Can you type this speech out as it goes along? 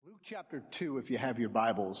Luke chapter 2, if you have your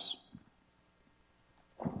Bibles.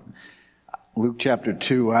 Luke chapter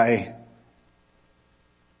 2, I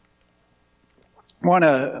want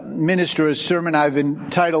to minister a sermon I've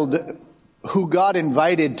entitled, Who God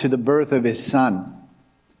Invited to the Birth of His Son.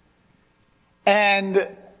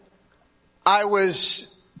 And I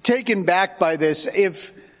was taken back by this.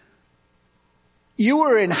 If you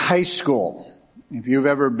were in high school, if you've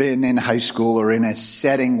ever been in high school or in a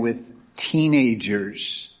setting with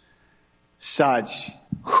teenagers, such,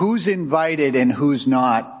 who's invited and who's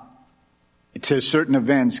not to certain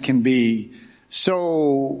events can be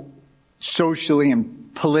so socially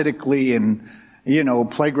and politically and,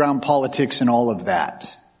 playground politics and all of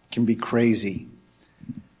that can be crazy.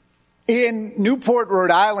 In Newport, Rhode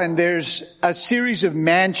Island, there's a series of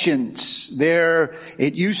mansions.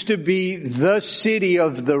 It used to be the city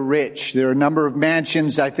of the rich. There are a number of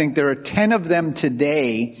mansions. I think there are 10 of them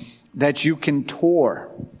today that you can tour.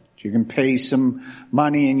 You can pay some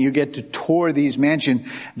money and you get to tour these mansions.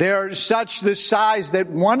 They're such the size that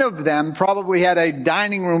one of them probably had a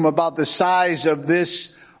dining room about the size of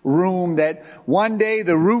this room, that one day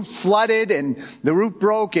the roof flooded and the roof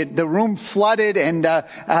broke. The room flooded and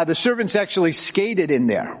the servants actually skated in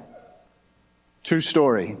there. True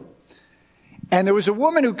story. And there was a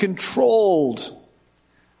woman who controlled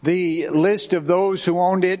the list of those who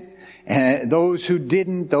owned it, and those who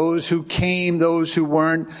didn't, those who came, those who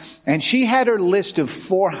weren't. And she had her list of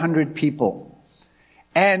 400 people.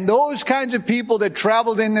 And those kinds of people that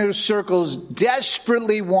traveled in their circles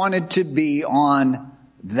desperately wanted to be on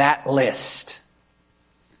that list.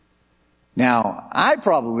 Now, I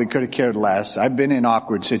probably could have cared less. I've been in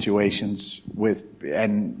awkward situations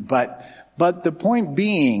but the point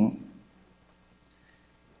being,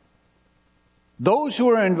 those who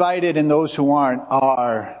are invited and those who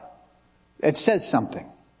aren't it says something.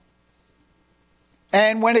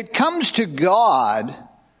 And when it comes to God,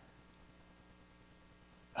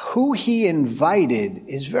 who He invited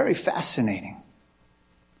is very fascinating.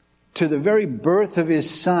 To the very birth of His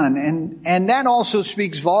Son. And that also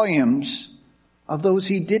speaks volumes of those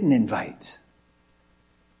He didn't invite.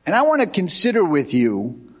 And I want to consider with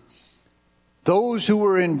you those who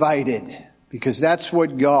were invited, because that's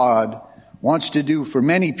what God wants to do for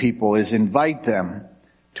many people, is invite them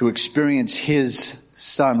to experience His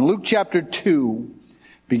Son. Luke chapter 2,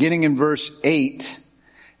 beginning in verse 8,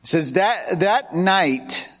 it says that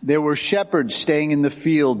night there were shepherds staying in the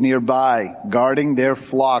field nearby, guarding their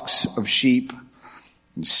flocks of sheep.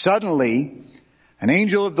 And suddenly, an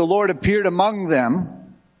angel of the Lord appeared among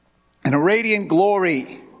them, and a radiant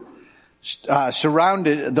glory of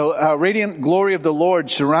the Lord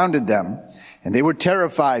surrounded them, and they were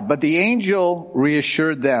terrified. But the angel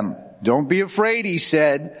reassured them. Don't be afraid, he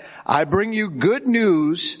said. I bring you good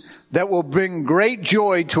news that will bring great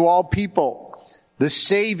joy to all people. The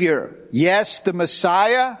Savior, yes, the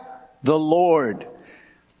Messiah, the Lord,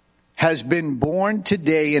 has been born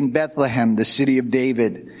today in Bethlehem, the city of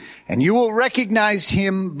David. And you will recognize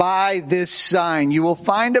Him by this sign. You will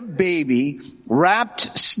find a baby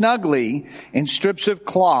wrapped snugly in strips of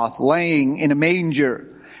cloth, laying in a manger.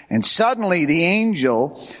 And suddenly the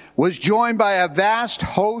angel was joined by a vast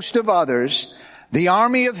host of others, the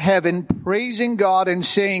army of heaven, praising God and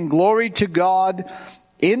saying, Glory to God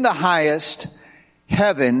in the highest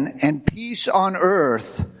heaven, and peace on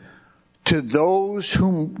earth to those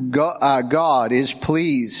whom God is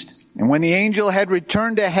pleased. And when the angel had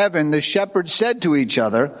returned to heaven, the shepherds said to each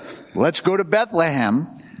other, Let's go to Bethlehem.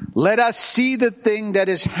 Let us see the thing that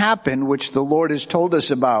has happened, which the Lord has told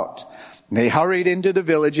us about. And they hurried into the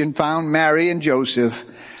village and found Mary and Joseph,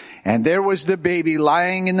 and there was the baby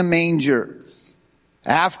lying in the manger.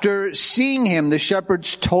 After seeing Him, the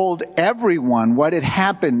shepherds told everyone what had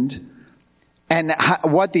happened and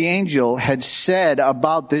what the angel had said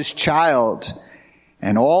about this child.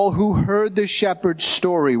 And all who heard the shepherd's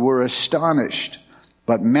story were astonished.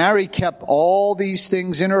 But Mary kept all these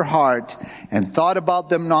things in her heart and thought about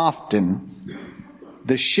them often.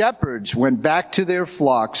 The shepherds went back to their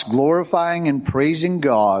flocks, glorifying and praising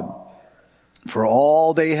God for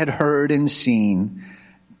all they had heard and seen.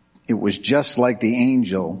 It was just like the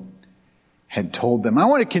angel had told them. I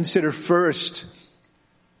want to consider first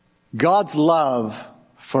God's love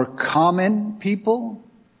for common people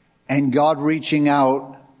and God reaching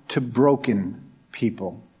out to broken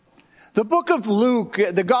people. The book of Luke,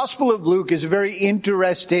 the Gospel of Luke, is a very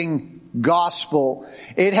interesting gospel.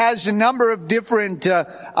 It has a number of different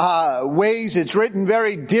ways. It's written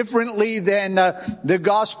very differently than the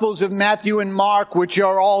Gospels of Matthew and Mark, which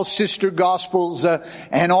are all sister Gospels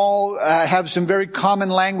and all have some very common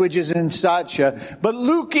languages and such. But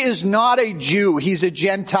Luke is not a Jew. He's a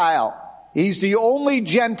Gentile. He's the only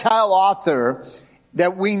Gentile author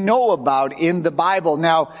that we know about in the Bible.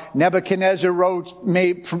 Now, Nebuchadnezzar wrote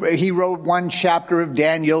one chapter of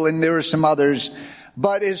Daniel, and there are some others.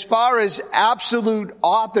 But as far as absolute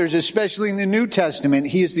authors, especially in the New Testament,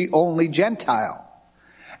 he is the only Gentile.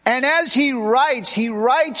 And as he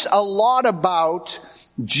writes a lot about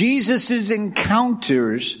Jesus'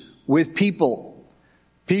 encounters with people.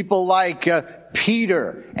 People like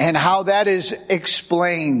Peter and how that is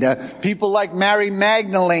explained. People like Mary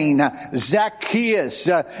Magdalene, Zacchaeus,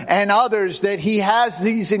 and others that he has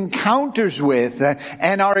these encounters with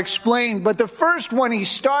and are explained. But the first one he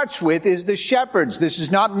starts with is the shepherds. This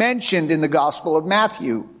is not mentioned in the Gospel of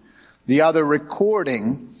Matthew, the other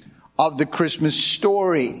recording of the Christmas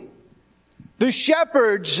story. The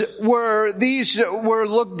shepherds were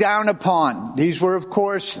looked down upon. These were, of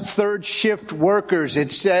course, third shift workers,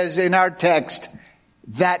 it says in our text,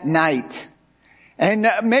 that night. And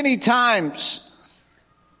many times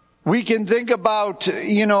we can think about,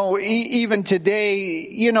 even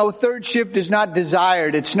today, third shift is not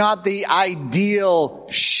desired. It's not the ideal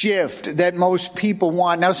shift that most people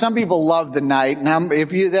want. Now, some people love the night, and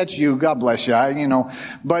that's you, God bless you,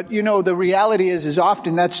 But, the reality is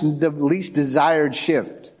often that's the least desired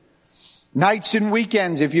shift. Nights and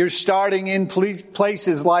weekends, if you're starting in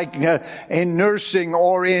places like in nursing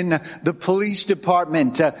or in the police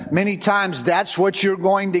department, many times that's what you're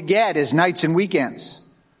going to get is nights and weekends.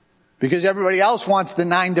 Because everybody else wants the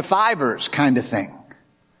 9-to-5ers kind of thing.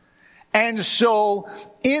 And so,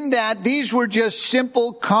 in that, these were just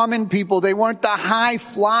simple, common people. They weren't the high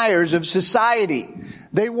flyers of society.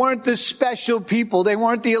 They weren't the special people. They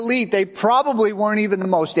weren't the elite. They probably weren't even the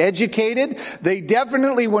most educated. They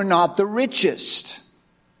definitely were not the richest.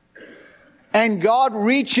 And God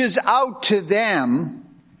reaches out to them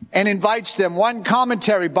and invites them. One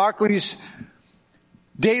commentary, Barclay's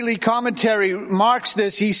Daily Commentary, marks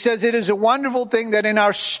this. He says, it is a wonderful thing that in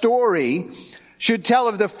our story should tell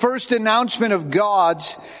of the first announcement of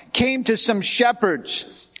God's came to some shepherds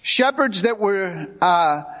that were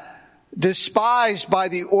despised by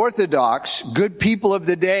the Orthodox, good people of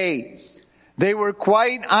the day. They were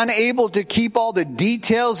quite unable to keep all the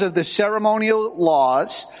details of the ceremonial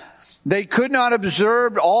laws. They could not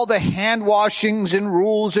observe all the hand washings and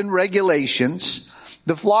rules and regulations.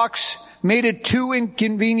 The flocks made it too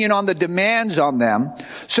inconvenient on the demands on them.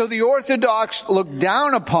 So the Orthodox looked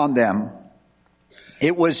down upon them.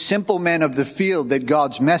 It was simple men of the field that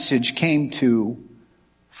God's message came to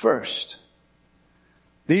first.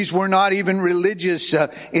 These were not even religious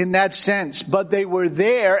in that sense, but they were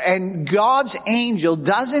there, and God's angel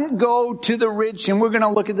doesn't go to the rich, and we're going to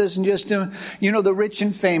look at this in just the rich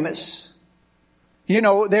and famous.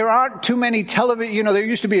 There aren't too many television, there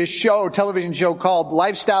used to be a television show called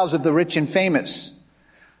Lifestyles of the Rich and Famous.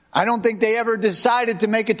 I don't think they ever decided to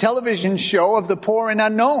make a television show of the poor and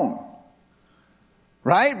unknown.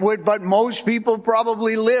 Right? But most people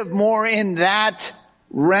probably live more in that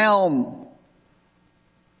realm.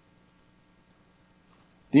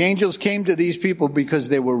 The angels came to these people because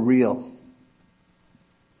they were real.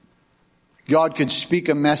 God could speak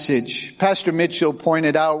a message. Pastor Mitchell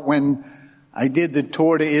pointed out when I did the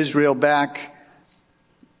tour to Israel back,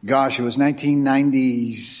 it was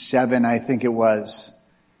 1997, I think it was.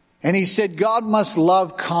 And he said, God must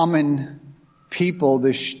love common people.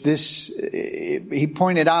 He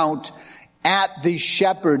pointed out at the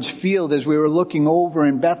shepherd's field as we were looking over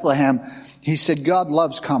in Bethlehem, he said, God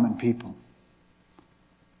loves common people.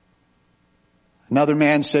 Another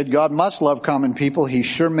man said, God must love common people. He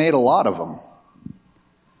sure made a lot of them.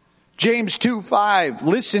 James 2:5,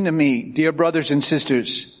 listen to me, dear brothers and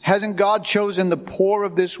sisters. Hasn't God chosen the poor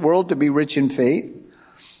of this world to be rich in faith?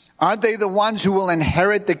 Aren't they the ones who will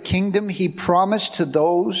inherit the kingdom he promised to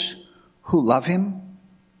those who love him?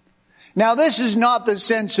 Now, this is not the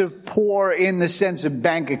sense of poor in the sense of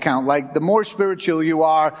bank account, like the more spiritual you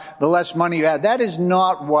are, the less money you have. That is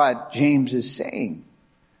not what James is saying.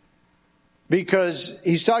 Because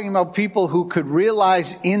he's talking about people who could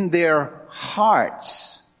realize in their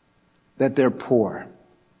hearts that they're poor.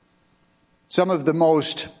 Some of the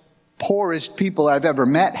most poorest people I've ever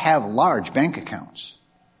met have large bank accounts.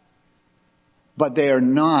 But they are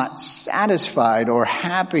not satisfied or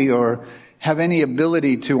happy or have any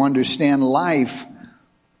ability to understand life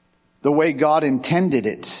the way God intended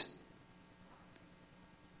it.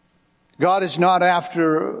 God is not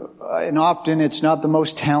after, and often it's not the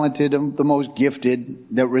most talented and the most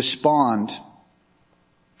gifted that respond.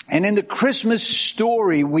 And in the Christmas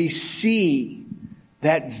story, we see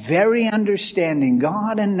that very understanding.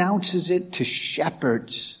 God announces it to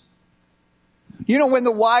shepherds. You know, when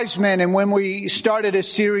the wise men, and when we started a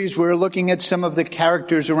series, we were looking at some of the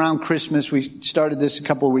characters around Christmas. We started this a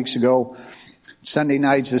couple of weeks ago. Sunday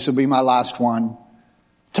nights, this will be my last one.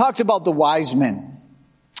 Talked about the wise men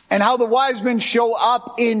and how the wise men show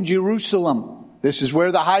up in Jerusalem. This is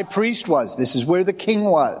where the high priest was. This is where the king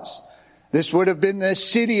was. This would have been the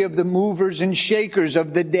city of the movers and shakers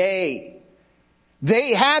of the day.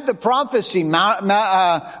 They had the prophecy,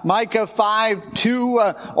 Micah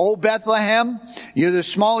 5:2, O Bethlehem, you're the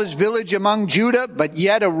smallest village among Judah, but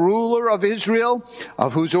yet a ruler of Israel,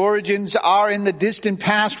 of whose origins are in the distant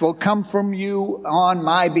past, will come from you on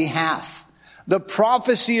my behalf. The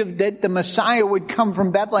prophecy of that the Messiah would come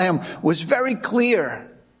from Bethlehem was very clear.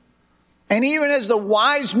 And even as the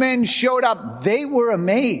wise men showed up, they were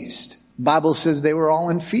amazed. The Bible says they were all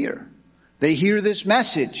in fear. They hear this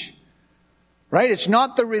message. Right? It's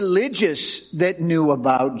not the religious that knew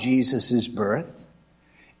about Jesus' birth.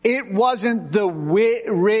 It wasn't the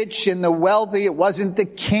rich and the wealthy. It wasn't the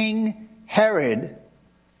King Herod.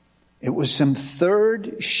 It was some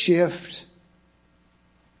third shift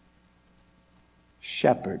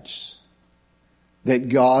shepherds that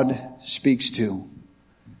God speaks to.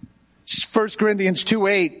 1 Corinthians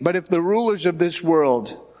 2:8, but if the rulers of this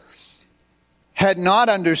world had not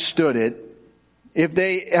understood it,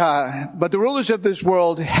 but the rulers of this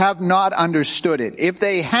world have not understood it. If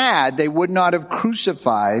they had, they would not have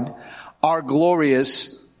crucified our glorious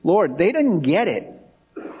Lord. They didn't get it.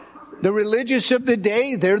 The religious of the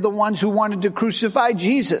day, they're the ones who wanted to crucify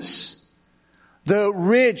Jesus. The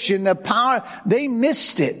rich and the power, they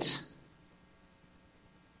missed it.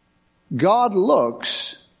 God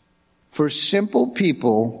looks for simple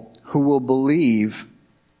people who will believe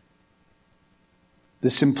the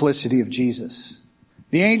simplicity of Jesus.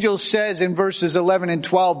 The angel says in verses 11 and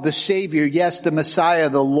 12, the Savior, yes, the Messiah,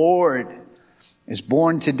 the Lord, is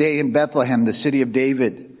born today in Bethlehem, the city of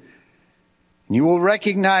David. And you will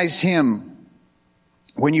recognize him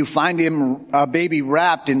when you find him, a baby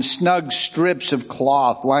wrapped in snug strips of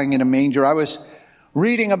cloth, lying in a manger. I was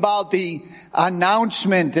reading about the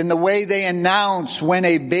announcement and the way they announce when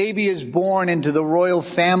a baby is born into the royal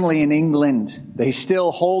family in England. They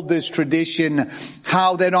still hold this tradition,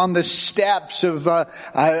 how that on the steps of,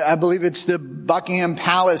 I believe it's the Buckingham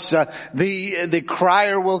Palace, the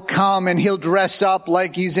crier will come and he'll dress up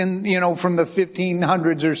like he's in, from the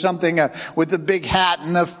 1500s or something, with the big hat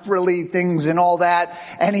and the frilly things and all that.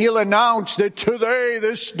 And he'll announce that today,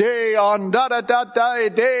 this day, on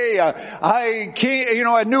day,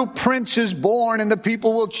 a new prince is born and the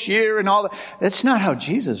people will cheer and all that. That's not how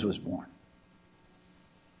Jesus was born.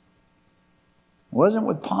 It wasn't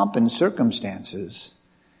with pomp and circumstances.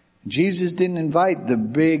 Jesus didn't invite the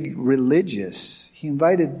big religious. He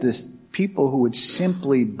invited the people who would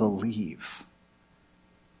simply believe.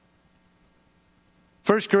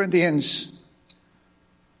 1 Corinthians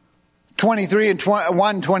 23 and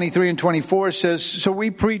 24 says, so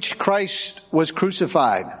we preach Christ was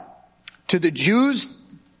crucified. To the Jews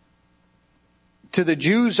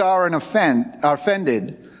are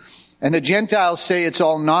offended, and the Gentiles say it's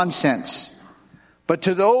all nonsense. But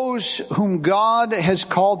to those whom God has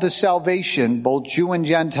called to salvation, both Jew and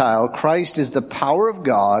Gentile, Christ is the power of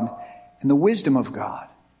God and the wisdom of God.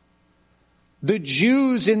 The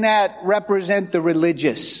Jews in that represent the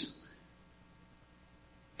religious.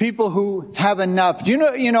 People who have enough.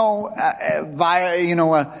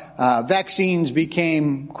 Vaccines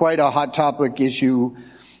became quite a hot topic issue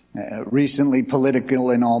recently, political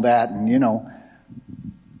and all that,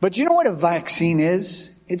 But you know what a vaccine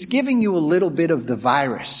is? It's giving you a little bit of the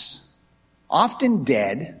virus, often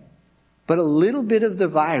dead, but a little bit of the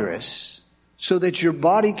virus so that your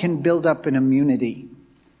body can build up an immunity.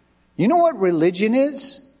 You know what religion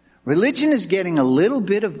is? Religion is getting a little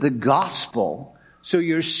bit of the gospel so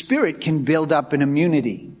your spirit can build up an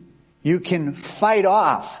immunity. You can fight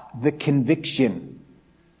off the conviction.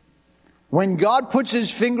 When God puts his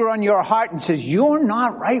finger on your heart and says, you're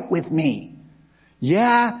not right with me.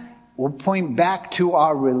 Yeah, we'll point back to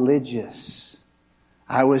our religious.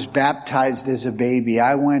 I was baptized as a baby.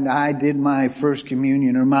 I did my first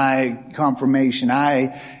communion or my confirmation.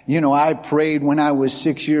 I prayed when I was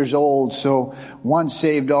 6 years old. So once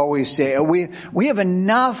saved, always saved. We have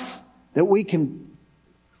enough that we can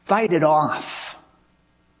fight it off.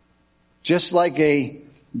 Just like a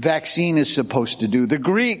vaccine is supposed to do. The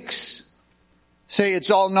Greeks say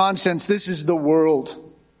it's all nonsense. This is the world.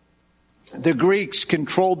 The Greeks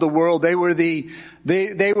controlled the world. They were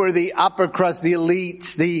the upper crust, the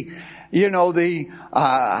elites, they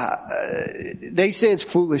say it's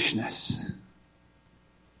foolishness.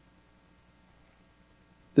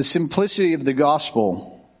 The simplicity of the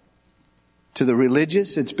gospel to the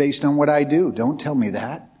religious, it's based on what I do. Don't tell me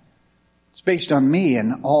that. It's based on me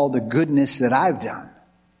and all the goodness that I've done.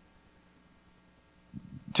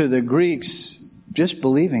 To the Greeks, just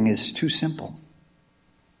believing is too simple.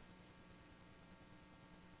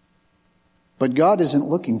 But God isn't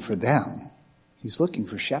looking for them. He's looking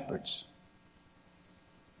for shepherds.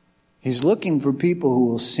 He's looking for people who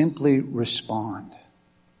will simply respond.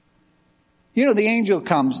 The angel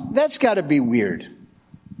comes. That's got to be weird.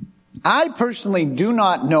 I personally do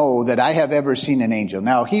not know that I have ever seen an angel.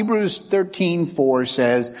 Now, Hebrews 13:4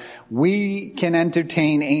 says we can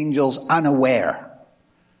entertain angels unaware.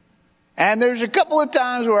 And there's a couple of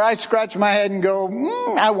times where I scratch my head and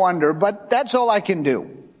go, I wonder, but that's all I can do.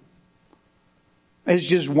 It's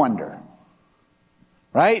just wonder.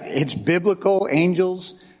 Right? It's biblical.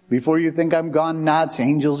 Angels, before you think I'm gone nuts,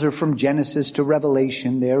 angels are from Genesis to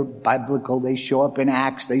Revelation. They're biblical. They show up in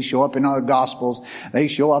Acts. They show up in all the Gospels. They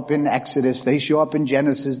show up in Exodus. They show up in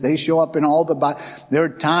Genesis. They show up in all the Bible. There are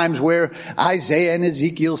times where Isaiah and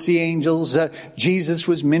Ezekiel see angels. Jesus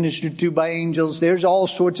was ministered to by angels. There's all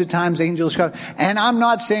sorts of times angels come. And I'm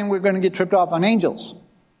not saying we're going to get tripped off on angels.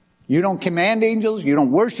 You don't command angels. You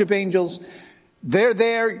don't worship angels. They're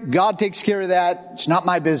there. God takes care of that. It's not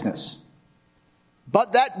my business.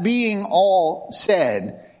 But that being all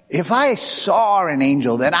said, if I saw an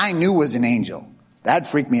angel that I knew was an angel, that'd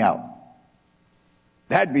freak me out.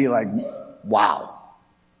 That'd be like, wow.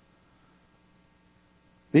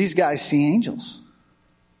 These guys see angels.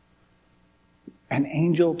 An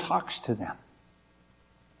angel talks to them.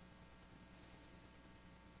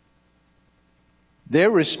 Their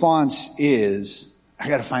response is, I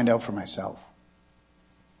got to find out for myself.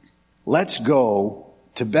 Let's go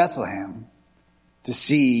to Bethlehem to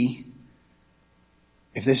see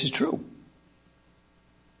if this is true.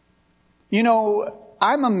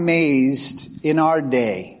 I'm amazed in our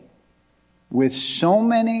day with so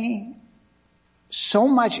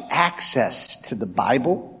much access to the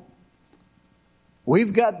Bible.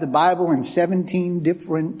 We've got the Bible in 17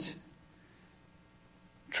 different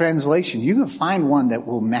translations. You can find one that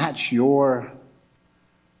will match your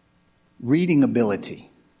reading ability.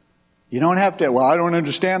 You don't have to, I don't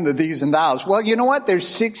understand the these and thous. Well, you know what? There's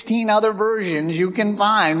 16 other versions you can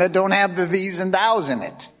find that don't have the these and thous in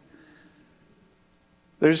it.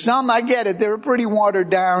 There's some, I get it, they're pretty watered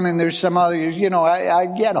down, and there's some others, I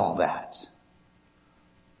get all that.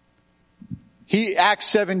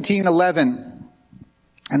 Acts 17:11,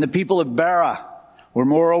 and the people of Berea were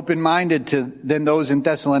more open-minded than those in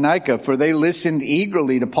Thessalonica, for they listened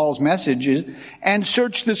eagerly to Paul's messages and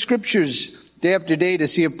searched the scriptures day after day to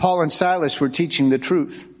see if Paul and Silas were teaching the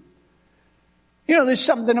truth. There's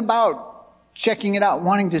something about checking it out,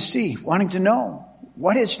 wanting to see, wanting to know.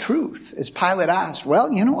 What is truth? As Pilate asked.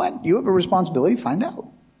 Well, you know what? You have a responsibility to find out.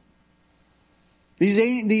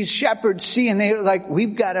 These shepherds see, and they're like,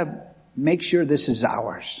 we've got to make sure this is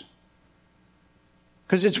ours.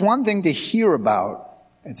 Because it's one thing to hear about,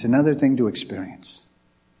 it's another thing to experience.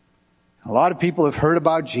 A lot of people have heard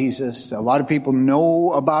about Jesus. A lot of people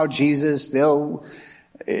know about Jesus. They'll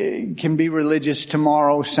can be religious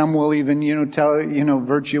tomorrow. Some will even, tell,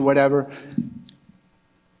 virtue, whatever.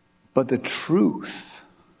 But the truth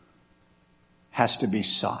has to be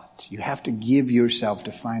sought. You have to give yourself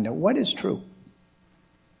to find out what is true.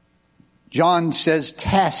 John says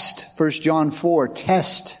test. 1 John 4,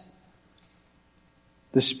 test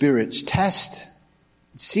the spirits. Test.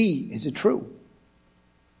 See, is it true?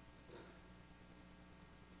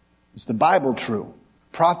 Is the Bible true?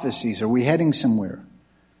 Prophecies, are we heading somewhere?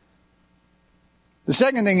 The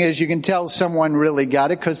second thing is you can tell someone really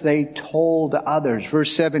got it because they told others.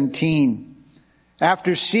 Verse 17.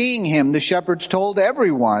 After seeing him, the shepherds told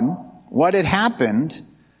everyone what had happened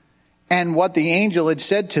and what the angel had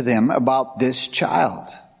said to them about this child.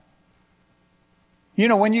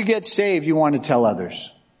 When you get saved, you want to tell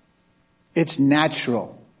others. It's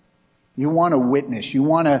natural. You want to witness. You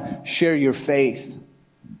want to share your faith.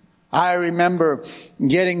 I remember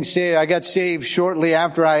getting saved. I got saved shortly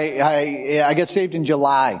after I got saved in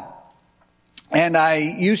July. And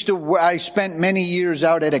I spent many years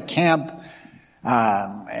out at a camp.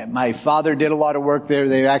 My father did a lot of work there.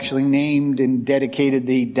 They actually named and dedicated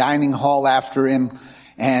the dining hall after him.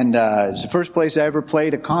 And it's the first place I ever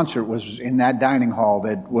played a concert was in that dining hall,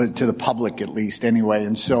 that was to the public at least anyway.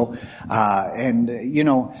 And so,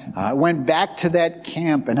 I went back to that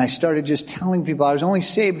camp and I started just telling people I was only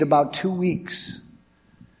saved about 2 weeks.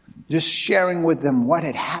 Just sharing with them what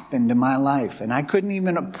had happened in my life. And I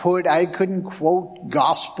couldn't quote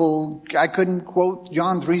gospel, I couldn't quote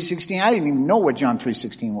John 3:16. I didn't even know what John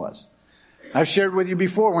 3:16 was. I've shared with you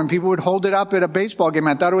before, when people would hold it up at a baseball game,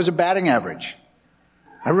 I thought it was a batting average.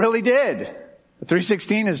 I really did.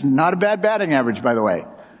 316 is not a bad batting average, by the way.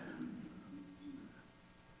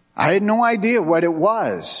 I had no idea what it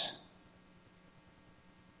was.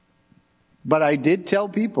 But I did tell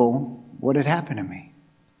people what had happened to me.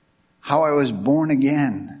 How I was born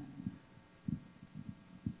again.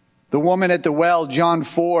 The woman at the well, John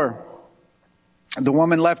 4. The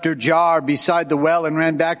woman left her jar beside the well and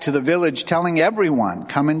ran back to the village, telling everyone,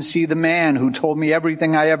 "Come and see the man who told me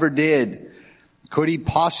everything I ever did. Could he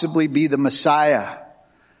possibly be the Messiah?"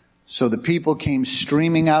 So the people came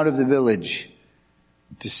streaming out of the village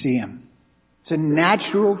to see him. It's a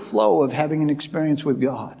natural flow of having an experience with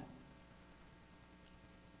God.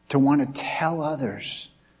 To want to tell others,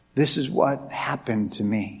 this is what happened to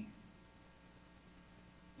me.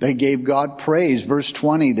 They gave God praise. Verse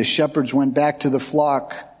 20, the shepherds went back to the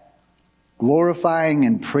flock, glorifying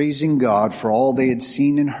and praising God for all they had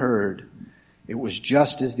seen and heard. It was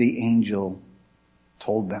just as the angel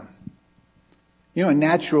told them. A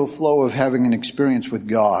natural flow of having an experience with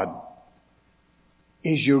God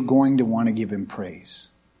is you're going to want to give him praise.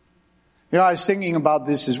 I was thinking about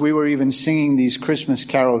this as we were even singing these Christmas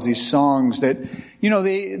carols, these songs that,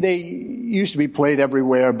 they used to be played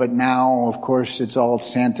everywhere, but now, of course, it's all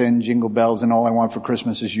Santa and Jingle Bells and All I Want for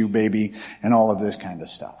Christmas Is You, Baby, and all of this kind of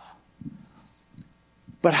stuff.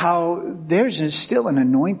 But how there's still an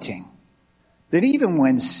anointing that even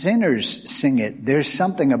when sinners sing it, there's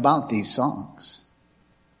something about these songs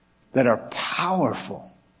that are powerful.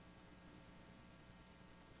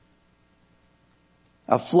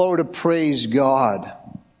 A flow to praise God.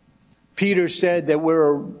 Peter said that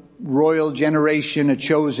we're a royal generation,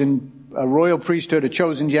 a royal priesthood, a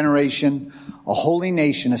chosen generation, a holy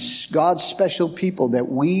nation, a God's special people,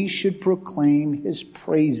 that we should proclaim his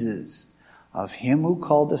praises of him who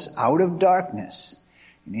called us out of darkness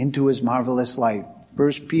and into his marvelous light.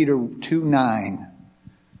 1 Peter 2:9.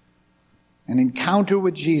 An encounter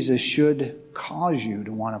with Jesus should cause you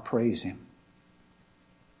to want to praise him.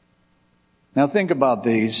 Now think about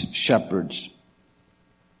these shepherds.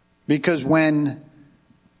 Because when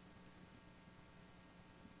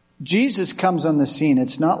Jesus comes on the scene,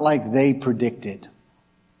 it's not like they predicted.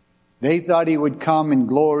 They thought he would come in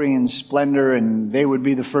glory and splendor and they would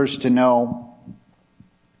be the first to know.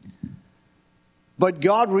 But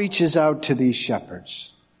God reaches out to these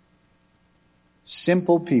shepherds.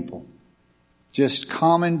 Simple people. Just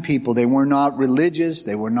common people. They were not religious.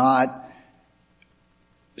 They were not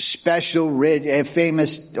special, rich,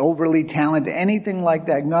 famous, overly talented, anything like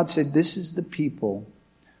that. God said, this is the people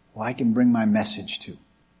who I can bring my message to.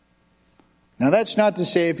 Now that's not to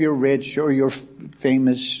say if you're rich or you're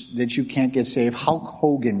famous that you can't get saved. Hulk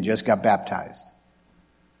Hogan just got baptized.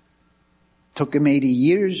 Took him 80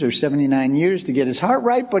 years or 79 years to get his heart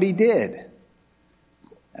right, but he did.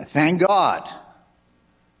 Thank God.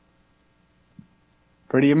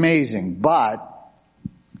 Pretty amazing. But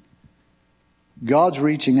God's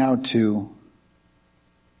reaching out to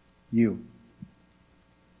you.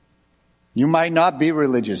 You might not be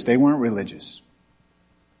religious. They weren't religious.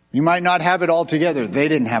 You might not have it all together. They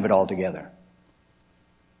didn't have it all together.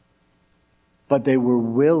 But they were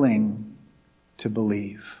willing to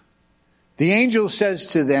believe. The angel says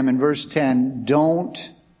to them in verse 10,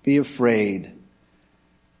 "Don't be afraid.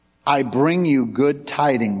 I bring you good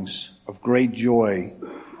tidings of great joy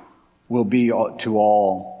will be to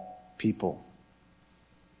all people."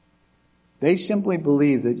 They simply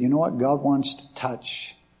believe that, God wants to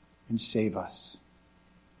touch and save us.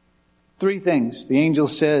 3 things. The angel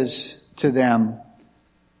says to them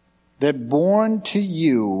that born to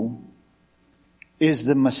you is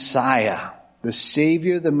the Messiah, the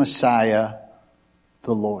Savior, the Messiah,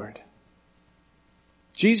 the Lord.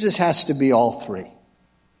 Jesus has to be all 3.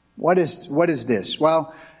 What is this?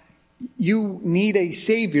 Well, you need a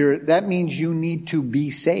Savior. That means you need to be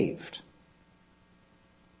saved.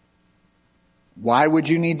 Why would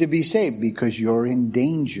you need to be saved? Because you're in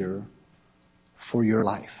danger for your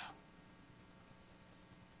life.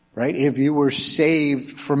 Right? If you were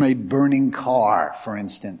saved from a burning car, for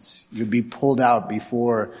instance, you'd be pulled out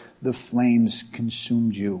before the flames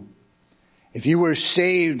consumed you. If you were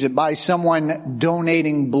saved by someone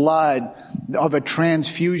donating blood of a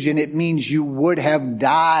transfusion, it means you would have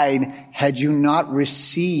died had you not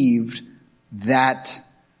received that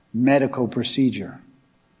medical procedure.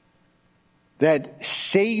 That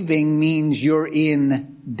saving means you're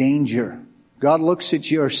in danger. God looks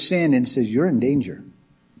at your sin and says, you're in danger.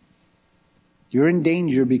 You're in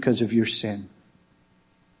danger because of your sin.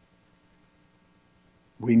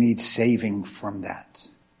 We need saving from that.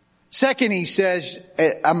 Second, he says,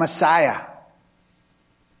 a Messiah.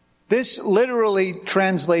 This literally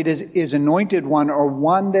translated is anointed one, or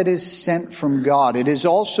one that is sent from God. It is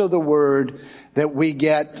also the word that we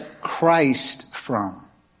get Christ from.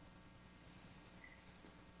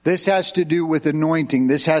 This has to do with anointing.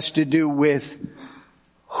 This has to do with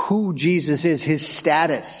who Jesus is, his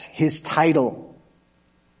status, his title.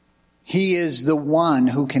 He is the one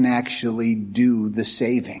who can actually do the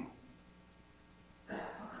saving.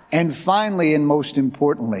 And finally, and most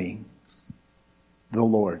importantly, the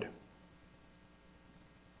Lord.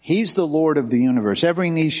 He's the Lord of the universe. Every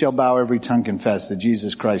knee shall bow, every tongue confess that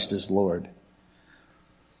Jesus Christ is Lord.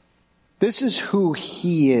 This is who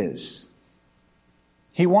he is.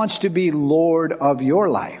 He wants to be Lord of your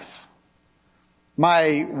life.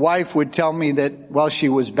 My wife would tell me that while she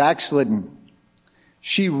was backslidden,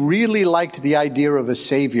 she really liked the idea of a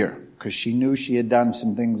Savior because she knew she had done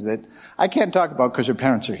some things that I can't talk about because her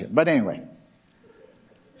parents are here. But anyway,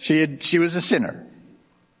 she was a sinner.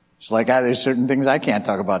 It's like, there's certain things I can't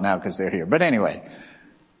talk about now because they're here. But anyway.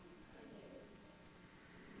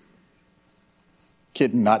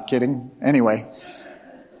 Kidding, not kidding. Anyway.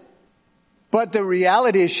 But the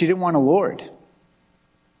reality is she didn't want a Lord.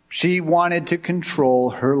 She wanted to control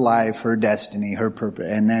her life, her destiny, her purpose.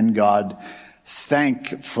 And then God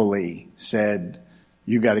thankfully said,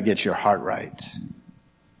 you got to get your heart right.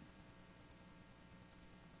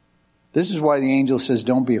 This is why the angel says,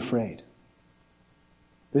 don't be afraid.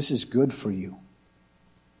 This is good for you.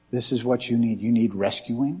 This is what you need. You need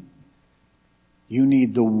rescuing. You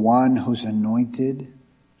need the one who's anointed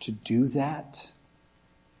to do that.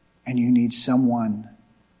 And you need someone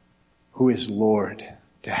who is Lord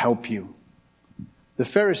to help you. The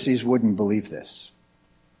Pharisees wouldn't believe this.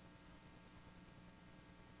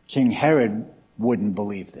 King Herod wouldn't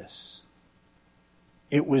believe this.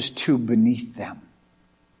 It was too beneath them.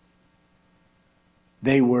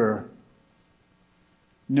 They were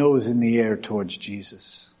nose in the air towards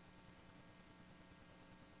Jesus.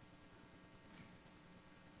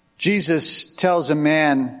 Jesus tells a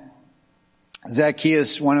man,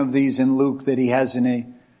 Zacchaeus, one of these in Luke, that he has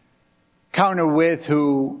an encounter with,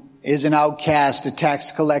 who is an outcast, a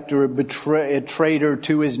tax collector, a traitor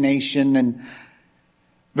to his nation, and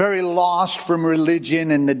very lost from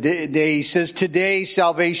religion. And he says, today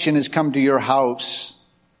salvation has come to your house,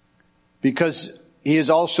 because he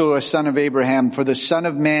is also a son of Abraham. For the Son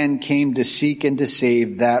of Man came to seek and to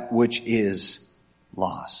save that which is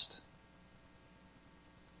lost.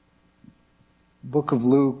 Book of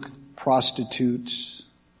Luke, prostitutes,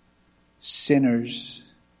 sinners,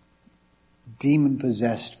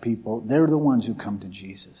 demon-possessed people, they're the ones who come to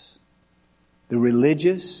Jesus. The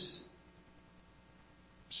religious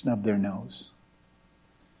snub their nose.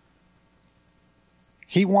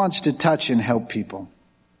 He wants to touch and help people.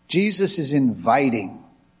 Jesus is inviting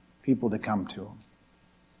people to come to him.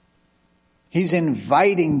 He's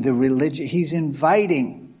inviting the religious. He's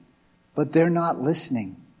inviting, but they're not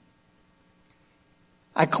listening.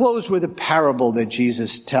 I close with a parable that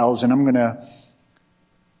Jesus tells, and I'm going to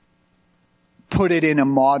put it in a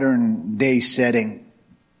modern day setting.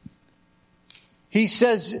 He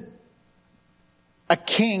says a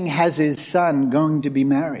king has his son going to be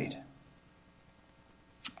married.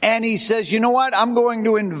 And he says, you know what? I'm going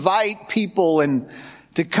to invite people and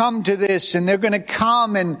to come to this, and they're going to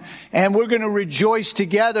come and we're going to rejoice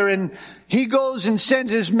together. And he goes and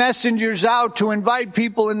sends his messengers out to invite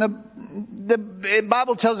people, and the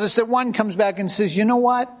Bible tells us that one comes back and says, you know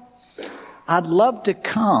what? I'd love to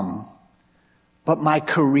come, but my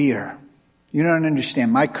career, you don't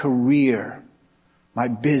understand, my career, my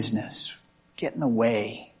business, get in the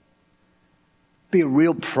way. Be a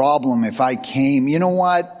real problem if I came. You know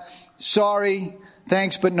what? Sorry,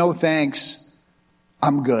 thanks, but no thanks.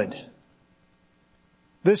 I'm good.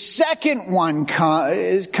 The second one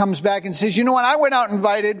comes back and says, you know what? I went out and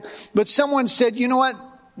invited, but someone said, you know what?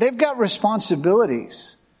 They've got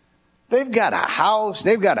responsibilities. They've got a house.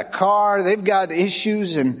 They've got a car. They've got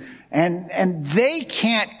issues, and they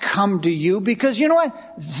can't come to you because, you know what?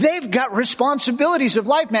 They've got responsibilities of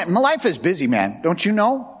life, man. My life is busy, man. Don't you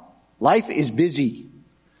know? Life is busy.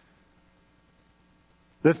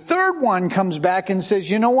 The third one comes back and says,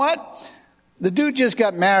 you know what? The dude just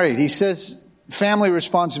got married. He says family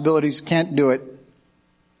responsibilities, can't do it.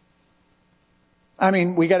 I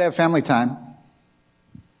mean, we got to have family time.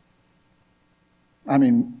 I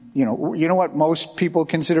mean, you know what most people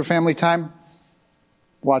consider family time?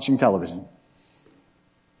 Watching television.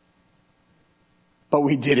 But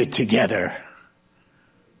we did it together.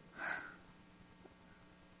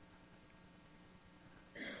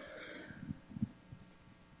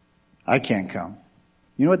 I can't come.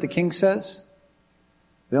 You know what the king says?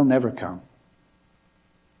 They'll never come.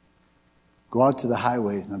 Go out to the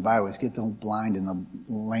highways and the byways, get the blind and the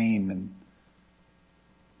lame and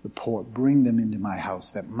the poor. Bring them into my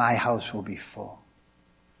house, that my house will be full.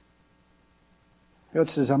 God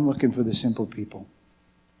says, I'm looking for the simple people.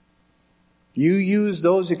 You use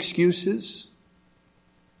those excuses.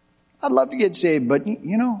 I'd love to get saved, but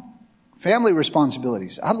family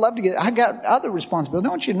responsibilities. I got other responsibilities.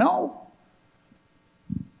 Don't you know?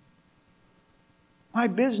 My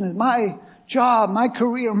business, my job, my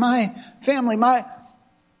career, my family,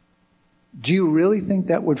 Do you really think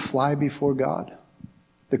that would fly before God?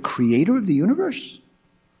 The creator of the universe?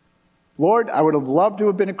 Lord, I would have loved to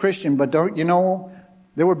have been a Christian, but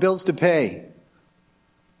there were bills to pay.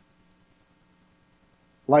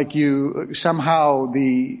 Like somehow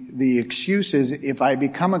the excuse is, if I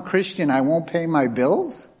become a Christian, I won't pay my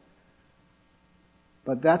bills.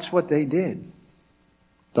 But that's what they did.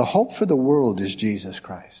 The hope for the world is Jesus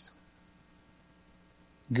Christ.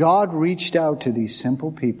 God reached out to these simple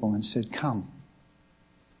people and said, come.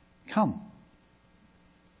 Come.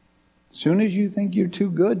 As soon as you think you're too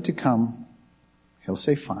good to come, He'll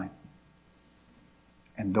say, fine.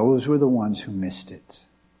 And those were the ones who missed it.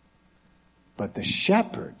 But the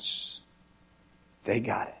shepherds, they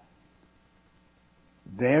got it.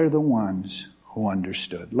 They're the ones who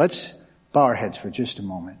understood. Let's bow our heads for just a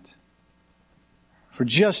moment. For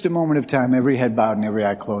just a moment of time, every head bowed and every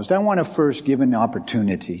eye closed. I want to first give an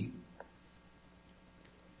opportunity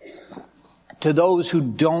to those who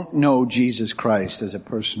don't know Jesus Christ as a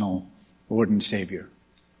personal Lord and Savior.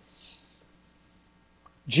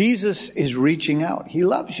 Jesus is reaching out. He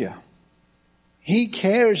loves you. He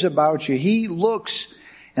cares about you. He looks,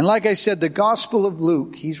 and like I said, the Gospel of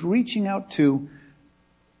Luke, He's reaching out to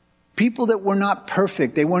people that were not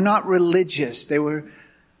perfect. They were not religious. They were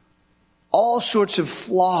all sorts of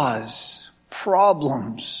flaws,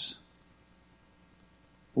 problems.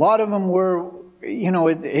 A lot of them were,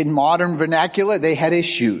 in modern vernacular, they had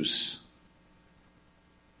issues.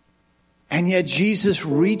 And yet Jesus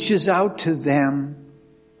reaches out to them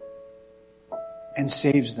and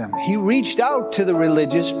saves them. He reached out to the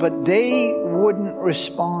religious, but they wouldn't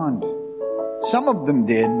respond. Some of them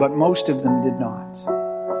did, but most of them did not.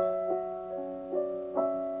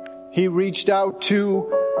 He reached out to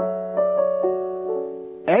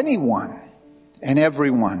anyone and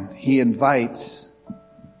everyone He invites.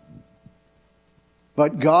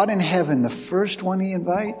 But God in heaven, the first one He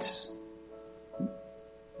invites,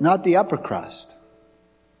 not the upper crust,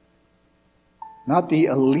 not the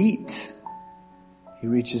elite. He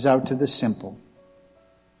reaches out to the simple,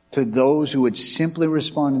 to those who would simply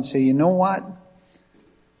respond and say, you know what?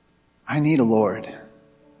 I need a Lord.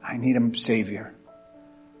 I need a Savior.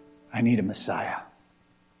 I need a Messiah.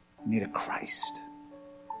 I need a Christ.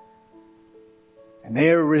 And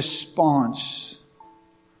their response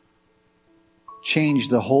changed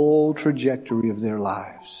the whole trajectory of their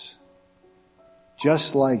lives.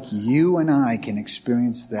 Just like you and I can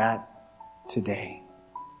experience that today.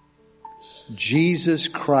 Jesus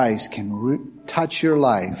Christ can touch your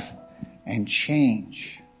life and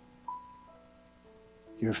change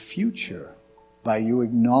your future by you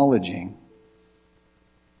acknowledging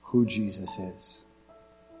who Jesus is.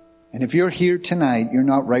 And if you're here tonight, you're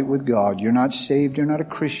not right with God, you're not saved, you're not a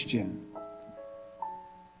Christian,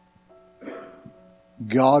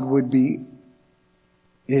 God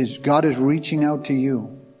is reaching out to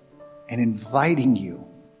you and inviting you.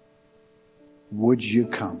 Would you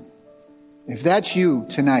come? If that's you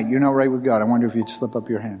tonight, you're not right with God, I wonder if you'd slip up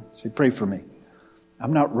your hand. Say, pray for me.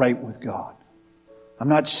 I'm not right with God. I'm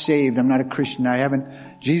not saved. I'm not a Christian.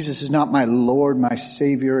 Jesus is not my Lord, my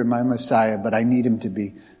Savior, and my Messiah, but I need Him to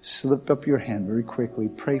be. Slip up your hand very quickly.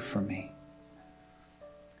 Pray for me.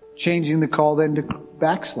 Changing the call then to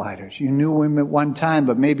backsliders. You knew Him at one time,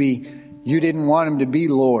 but maybe you didn't want Him to be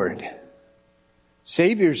Lord.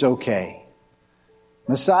 Savior's okay.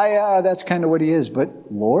 Messiah, that's kind of what He is,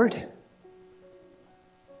 but Lord?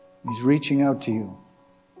 He's reaching out to you.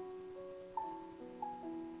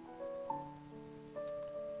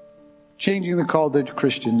 Changing the call to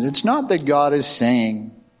Christians. It's not that God is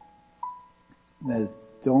saying that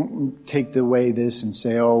don't take away this and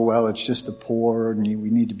say, oh, well, it's just the poor and we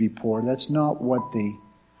need to be poor. That's not what the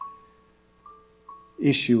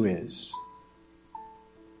issue is.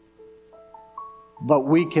 But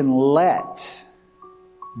we can let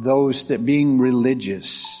those that being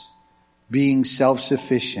religious, being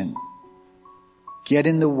self-sufficient, get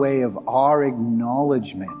in the way of our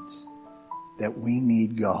acknowledgement that we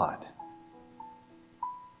need God.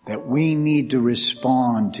 That we need to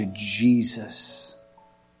respond to Jesus.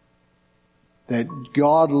 That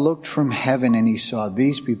God looked from heaven and He saw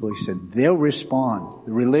these people. He said, they'll respond.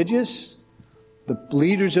 The religious, the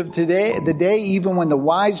leaders of today, the day, even when the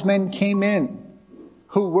wise men came in,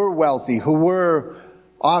 who were wealthy, who were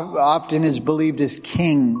often is believed as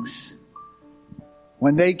kings.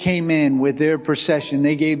 When they came in with their procession,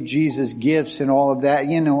 they gave Jesus gifts and all of that.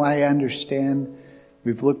 I understand.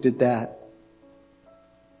 We've looked at that.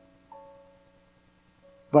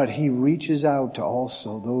 But He reaches out to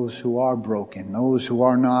also those who are broken, those who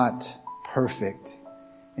are not perfect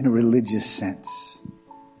in a religious sense.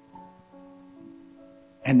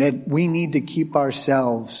 And that we need to keep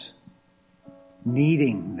ourselves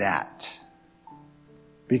needing that.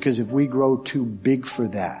 Because if we grow too big for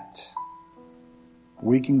that,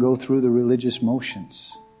 we can go through the religious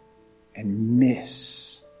motions and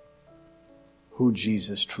miss who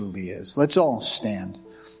Jesus truly is. Let's all stand.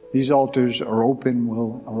 These altars are open.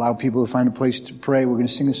 We'll allow people to find a place to pray. We're going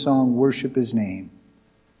to sing a song, worship His name.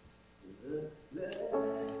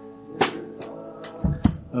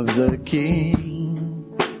 Of the King.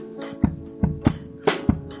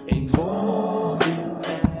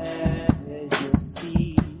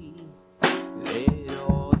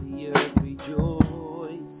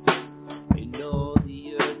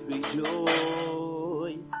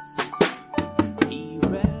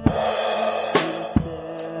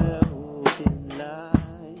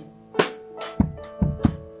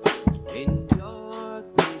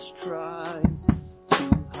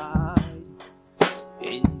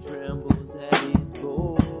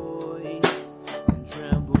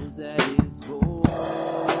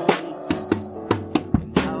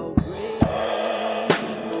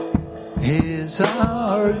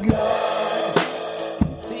 Our God,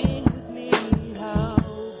 and sing with me how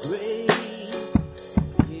great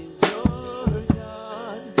is our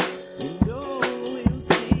God, and oh, we'll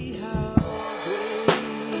see how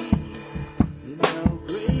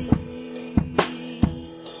great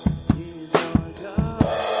is our God.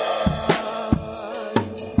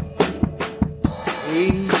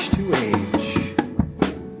 Age to age.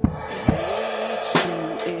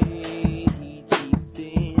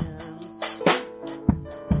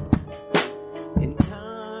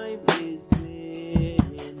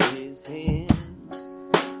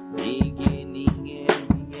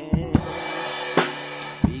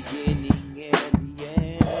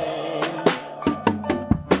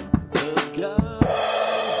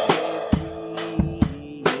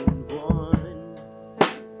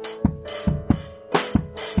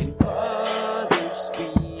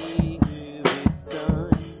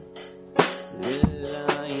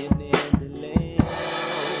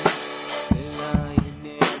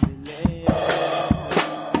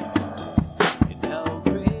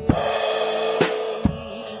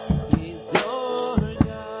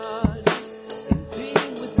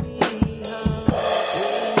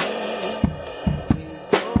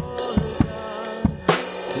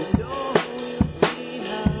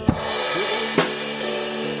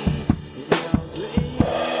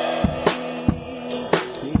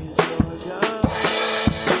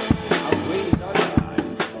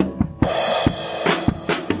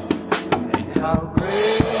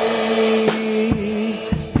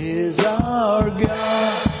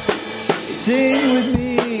 Sing with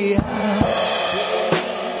me.